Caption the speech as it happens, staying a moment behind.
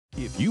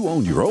If you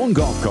own your own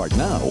golf cart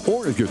now,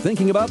 or if you're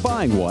thinking about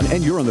buying one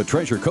and you're in the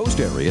Treasure Coast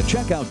area,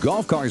 check out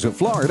Golf Cars of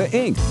Florida,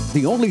 Inc.,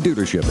 the only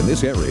dealership in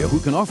this area who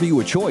can offer you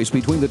a choice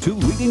between the two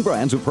leading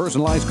brands of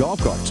personalized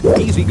golf carts,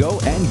 E-Z-GO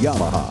and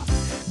Yamaha.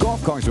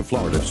 Golf Cars of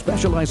Florida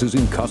specializes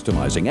in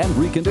customizing and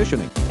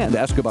reconditioning. And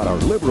ask about our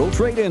liberal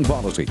trade-in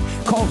policy.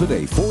 Call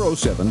today,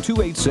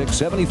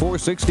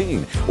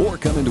 407-286-7416, or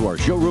come into our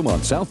showroom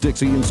on South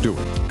Dixie in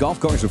Stewart.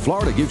 Golf Cars of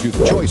Florida gives you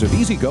the choice of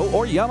E-Z-GO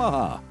or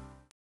Yamaha.